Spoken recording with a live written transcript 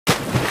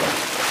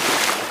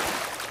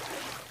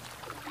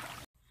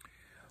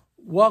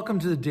Welcome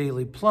to the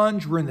Daily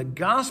Plunge. We're in the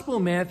Gospel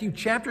of Matthew,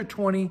 chapter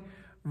 20,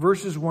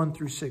 verses 1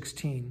 through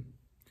 16.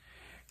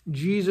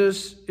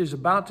 Jesus is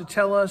about to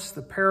tell us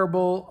the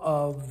parable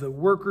of the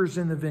workers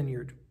in the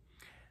vineyard.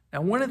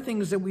 Now, one of the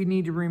things that we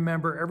need to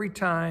remember every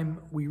time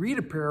we read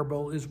a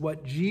parable is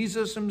what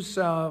Jesus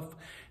himself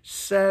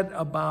said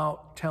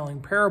about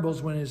telling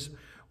parables when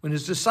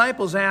his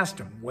disciples asked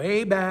him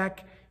way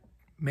back,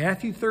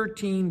 Matthew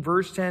 13,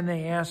 verse 10,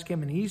 they ask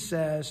him, and he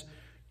says,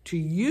 "To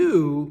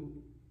you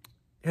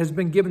has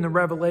been given the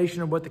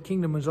revelation of what the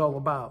kingdom is all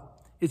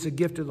about. It's a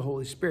gift of the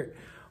Holy Spirit.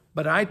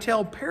 But I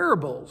tell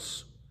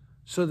parables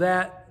so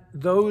that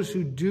those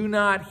who do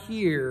not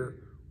hear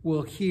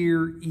will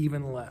hear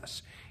even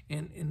less."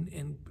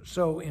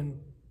 So in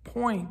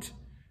point,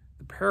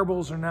 the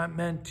parables are not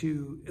meant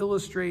to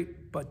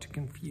illustrate, but to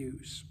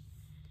confuse.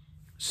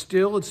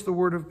 Still, it's the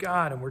Word of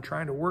God, and we're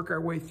trying to work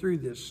our way through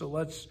this. So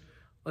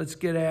let's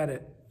get at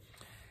it.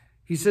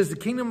 He says the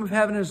kingdom of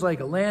heaven is like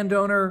a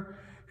landowner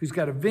who's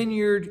got a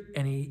vineyard,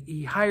 and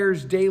he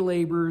hires day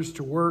laborers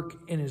to work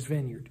in his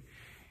vineyard.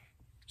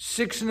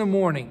 6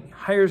 a.m,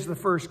 hires the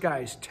first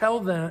guys,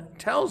 tells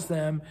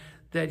them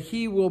that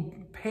he will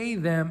pay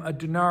them a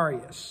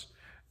denarius,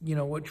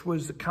 which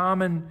was the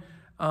common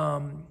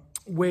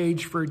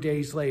wage for a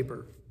day's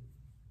labor.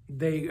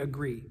 They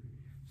agree.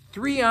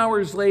 3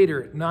 hours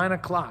later, at 9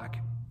 o'clock,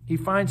 he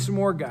finds some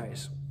more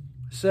guys,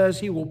 says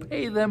he will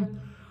pay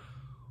them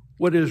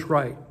what is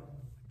right.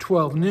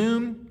 12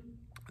 noon,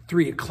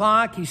 3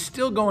 o'clock, he's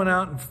still going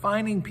out and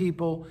finding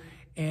people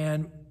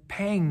and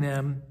paying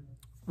them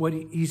what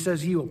he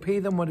says he will pay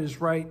them what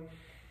is right.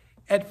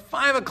 At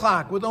 5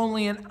 o'clock, with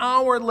only an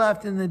hour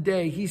left in the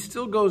day, he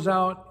still goes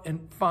out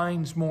and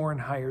finds more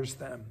and hires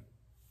them.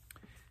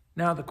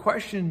 Now, the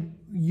question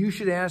you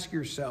should ask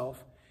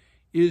yourself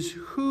is,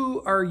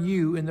 who are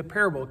you in the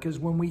parable? Because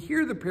when we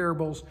hear the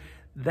parables,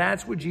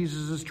 that's what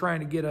Jesus is trying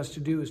to get us to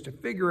do, is to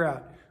figure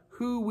out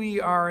who we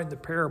are in the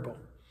parable.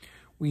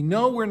 We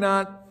know we're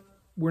not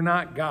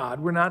God.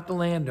 We're not the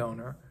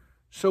landowner.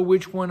 So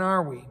which one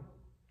are we?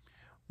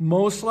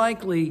 Most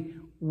likely,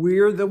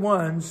 we're the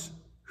ones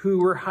who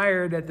were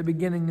hired at the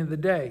beginning of the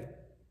day.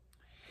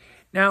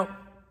 Now,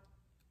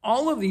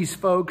 all of these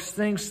folks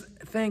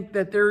think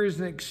that there is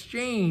an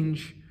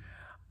exchange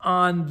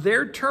on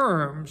their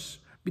terms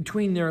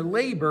between their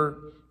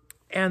labor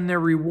and their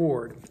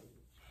reward.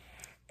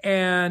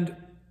 And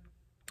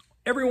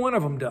every one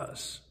of them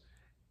does.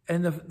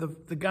 And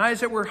the guys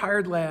that were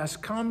hired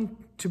last come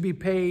to be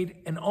paid,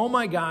 and oh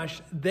my gosh,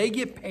 they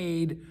get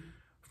paid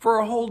for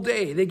a whole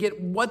day. They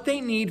get what they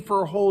need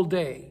for a whole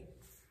day.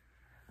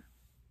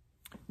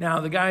 Now,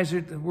 the guys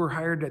that were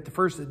hired at the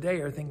first of the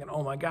day are thinking,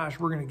 oh my gosh,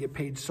 we're going to get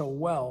paid so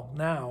well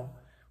now.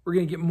 We're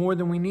going to get more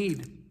than we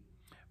need.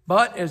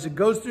 But as it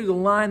goes through the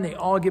line, they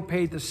all get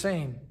paid the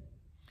same.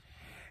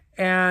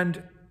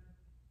 And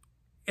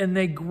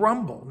they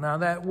grumble. Now,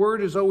 that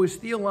word is always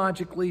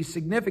theologically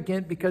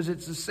significant because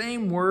it's the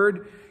same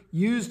word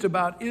used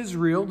about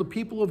Israel, the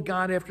people of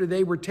God, after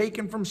they were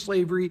taken from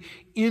slavery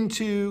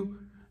into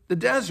the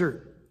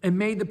desert and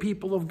made the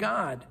people of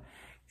God.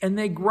 And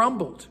they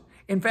grumbled.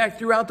 In fact,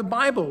 throughout the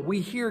Bible,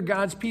 we hear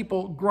God's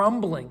people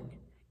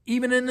grumbling.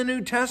 Even in the New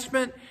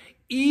Testament,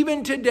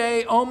 even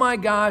today, oh my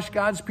gosh,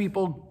 God's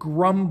people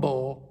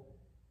grumble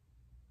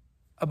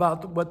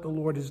about what the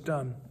Lord has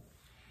done.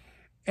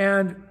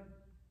 And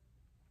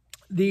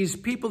these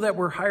people that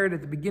were hired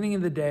at the beginning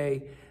of the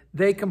day,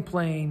 they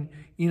complain,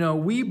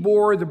 we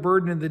bore the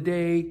burden of the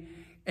day,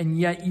 and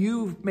yet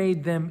you've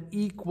made them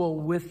equal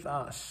with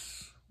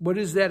us. What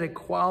is that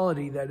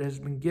equality that has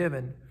been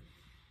given?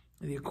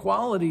 The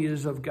equality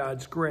is of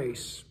God's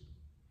grace.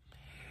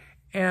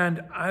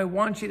 And I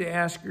want you to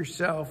ask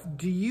yourself,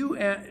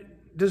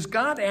 does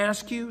God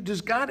ask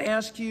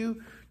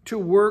you to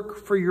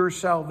work for your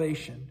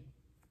salvation,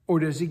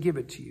 or does he give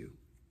it to you?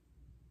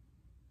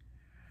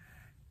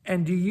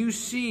 And do you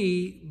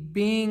see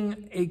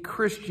being a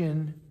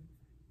Christian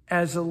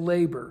as a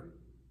labor,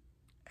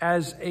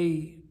 as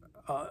a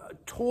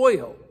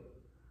toil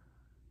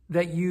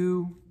that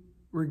you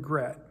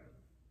regret?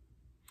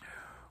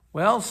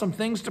 Well, some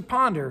things to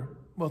ponder.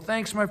 Well,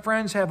 thanks, my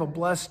friends. Have a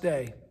blessed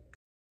day.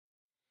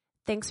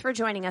 Thanks for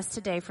joining us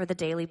today for the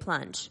Daily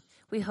Plunge.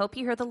 We hope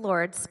you hear the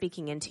Lord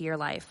speaking into your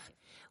life.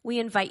 We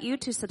invite you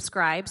to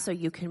subscribe so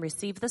you can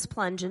receive this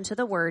plunge into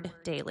the Word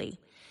daily.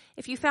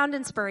 If you found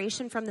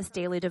inspiration from this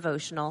daily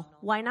devotional,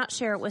 why not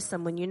share it with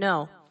someone you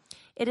know?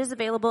 It is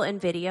available in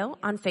video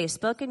on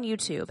Facebook and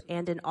YouTube,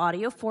 and in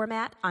audio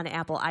format on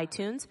Apple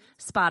iTunes,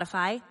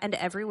 Spotify, and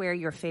everywhere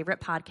your favorite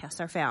podcasts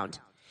are found.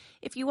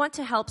 If you want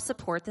to help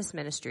support this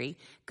ministry,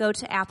 go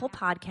to Apple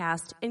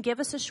Podcast and give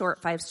us a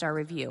short 5-star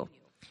review.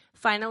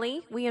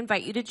 Finally, we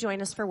invite you to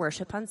join us for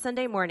worship on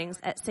Sunday mornings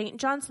at St.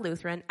 John's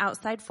Lutheran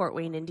outside Fort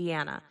Wayne,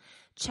 Indiana.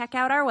 Check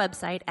out our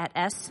website at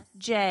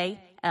sjlt.org.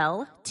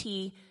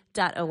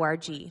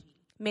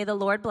 May the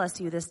Lord bless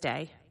you this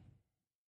day.